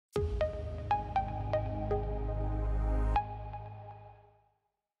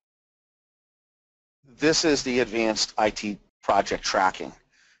This is the advanced IT project tracking.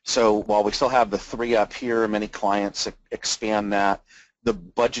 So while we still have the 3 up here, many clients expand that. The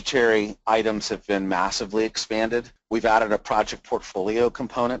budgetary items have been massively expanded. We've added a project portfolio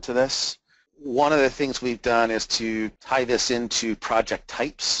component to this. One of the things we've done is to tie this into project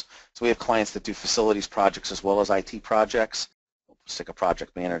types. So we have clients that do facilities projects as well as IT projects. We'll stick a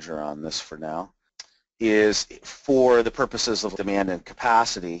project manager on this for now. Is for the purposes of demand and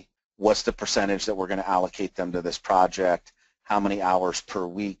capacity, what's the percentage that we're going to allocate them to this project, how many hours per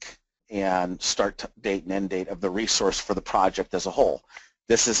week, and start date and end date of the resource for the project as a whole.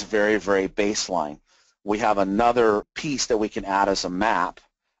 This is very, very baseline. We have another piece that we can add as a map,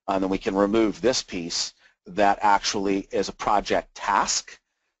 and then we can remove this piece that actually is a project task.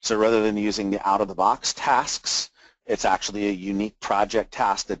 So rather than using the out-of-the-box tasks, it's actually a unique project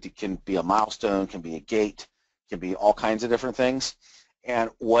task that can be a milestone, can be a gate, can be all kinds of different things.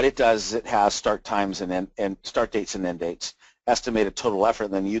 And what it does is it has start times and start dates and end dates, estimated total effort,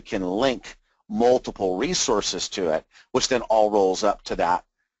 and then you can link multiple resources to it, which then all rolls up to that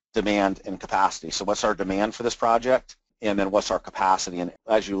demand and capacity. So what's our demand for this project, and then what's our capacity? And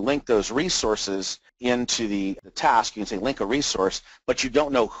as you link those resources into the task, you can say link a resource, but you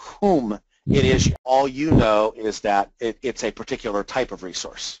don't know whom it is. All you know is that it's a particular type of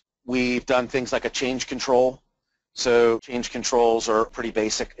resource. We've done things like a change control. So change controls are pretty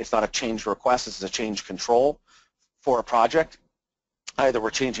basic. It's not a change request, it's a change control for a project. Either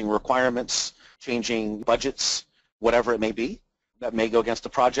we're changing requirements, changing budgets, whatever it may be that may go against the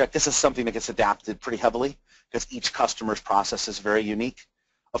project. This is something that gets adapted pretty heavily because each customer's process is very unique.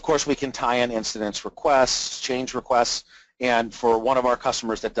 Of course, we can tie in incidents requests, change requests, and for one of our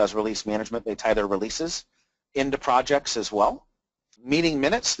customers that does release management, they tie their releases into projects as well. Meeting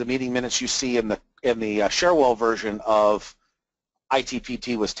minutes, the meeting minutes you see in the Cherwell version of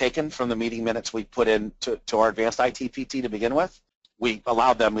ITPT was taken from the meeting minutes we put into our advanced ITPT to begin with. We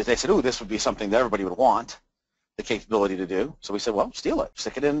allowed them, they said, oh, this would be something that everybody would want the capability to do. So we said, well, steal it,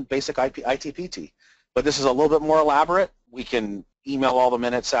 stick it in basic ITPT. But this is a little bit more elaborate. We can email all the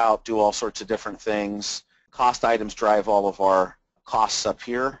minutes out, do all sorts of different things. Cost items drive all of our costs up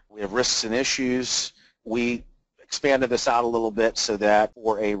here. We have risks and issues. We expanded this out a little bit so that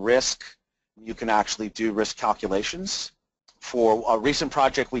for a risk, you can actually do risk calculations. For a recent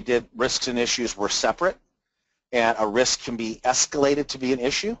project we did, risks and issues were separate, and a risk can be escalated to be an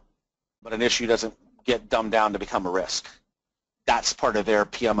issue, but an issue doesn't get dumbed down to become a risk. That's part of their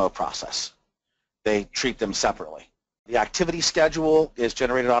PMO process. They treat them separately. The activity schedule is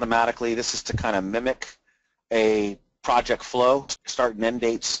generated automatically. This is to kind of mimic a project flow, start and end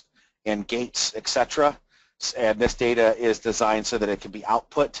dates and gates, etc. And this data is designed so that it can be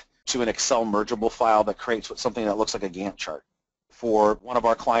output to an Excel mergeable file that creates something that looks like a Gantt chart. For one of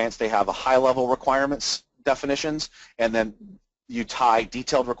our clients, they have a high-level requirements definitions, and then you tie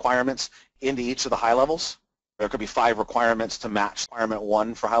detailed requirements into each of the high levels. There could be 5 requirements to match requirement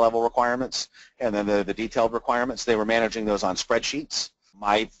 1 for high-level requirements, and then the detailed requirements. They were managing those on spreadsheets.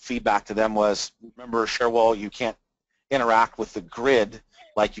 My feedback to them was, remember, Cherwell, you can't interact with the grid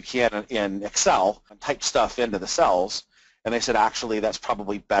like you can in Excel and type stuff into the cells. And they said, actually, that's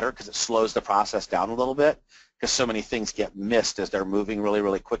probably better because it slows the process down a little bit because so many things get missed as they're moving really,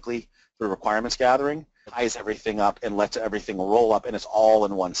 really quickly through requirements gathering. It ties everything up and lets everything roll up, and it's all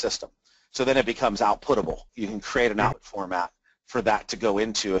in one system. So then it becomes outputtable. You can create an output format for that to go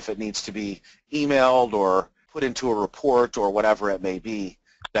into if it needs to be emailed or put into a report or whatever it may be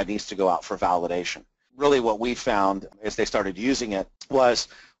that needs to go out for validation. Really what we found as they started using it was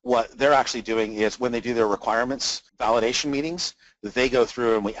what they're actually doing is when they do their requirements validation meetings, they go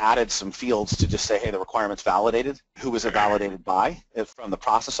through and we added some fields to just say, hey, the requirement's validated. Who was it validated by? From the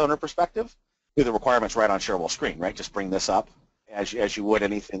process owner perspective, do the requirements right on Cherwell screen, right? Just bring this up as you would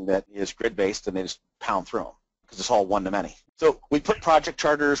anything that is grid-based, and they just pound through them because it's all one-to-many. So we put project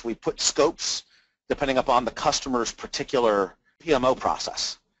charters, we put scopes depending upon the customer's particular PMO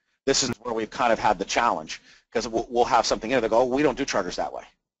process. This is where we've kind of had the challenge because we'll have something in it that go, oh, we don't do charters that way.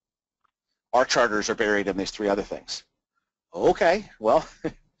 Our charters are buried in these 3 other things. Okay, well,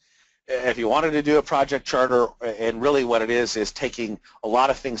 if you wanted to do a project charter, and really what it is taking a lot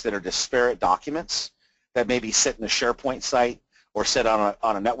of things that are disparate documents that maybe sit in a SharePoint site or sit on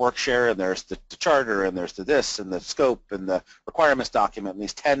a network share, and there's the charter, and there's the this, and the scope, and the requirements document, and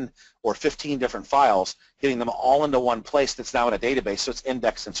these 10 or 15 different files, getting them all into one place that's now in a database, so it's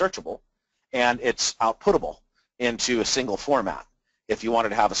indexed and searchable, and it's outputtable into a single format. If you wanted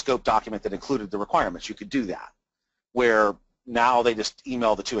to have a scope document that included the requirements, you could do that, where now they just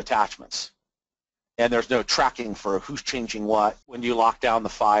email the 2 attachments. And there's no tracking for who's changing what, when you lock down the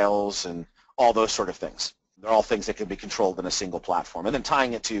files, and all those sort of things. They're all things that can be controlled in a single platform. And then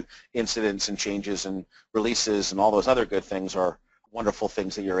tying it to incidents and changes and releases and all those other good things are wonderful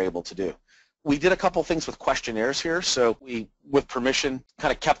things that you're able to do. We did a couple things with questionnaires here, so we, with permission,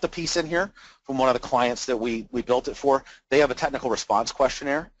 kind of kept the piece in here from one of the clients that we built it for. They have a technical response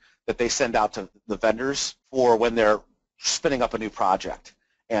questionnaire that they send out to the vendors for when they're spinning up a new project.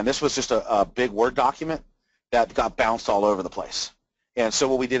 And this was just a big Word document that got bounced all over the place. And so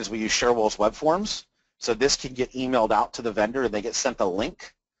what we did is we used Cherwell's web forms. So this can get emailed out to the vendor and they get sent a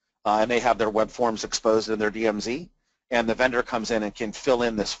link and they have their web forms exposed in their DMZ, and the vendor comes in and can fill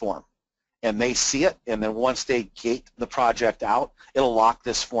in this form. And they see it, and then once they gate the project out, it'll lock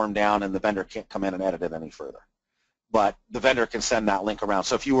this form down and the vendor can't come in and edit it any further. But the vendor can send that link around.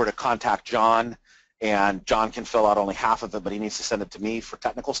 So if you were to contact John, and John can fill out only half of it, but he needs to send it to me for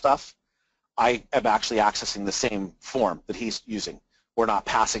technical stuff, I am actually accessing the same form that he's using. We're not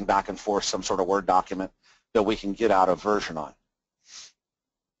passing back and forth some sort of Word document that we can get out a version on.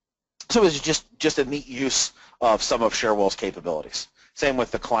 So it's just a neat use of some of Cherwell's capabilities. Same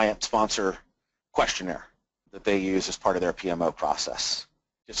with the client-sponsor questionnaire that they use as part of their PMO process.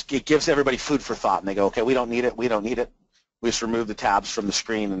 It gives everybody food for thought, and they go, okay, we don't need it, we don't need it. We just remove the tabs from the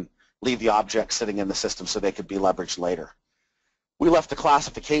screen and leave the objects sitting in the system so they could be leveraged later. We left the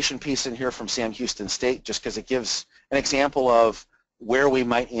classification piece in here from Sam Houston State just because it gives an example of where we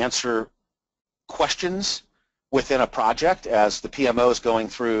might answer questions within a project as the PMO is going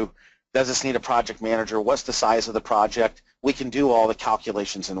through, does this need a project manager, what's the size of the project? We can do all the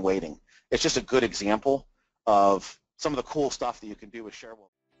calculations and weighting. It's just a good example of some of the cool stuff that you can do with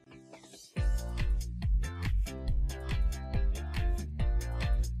Cherwell.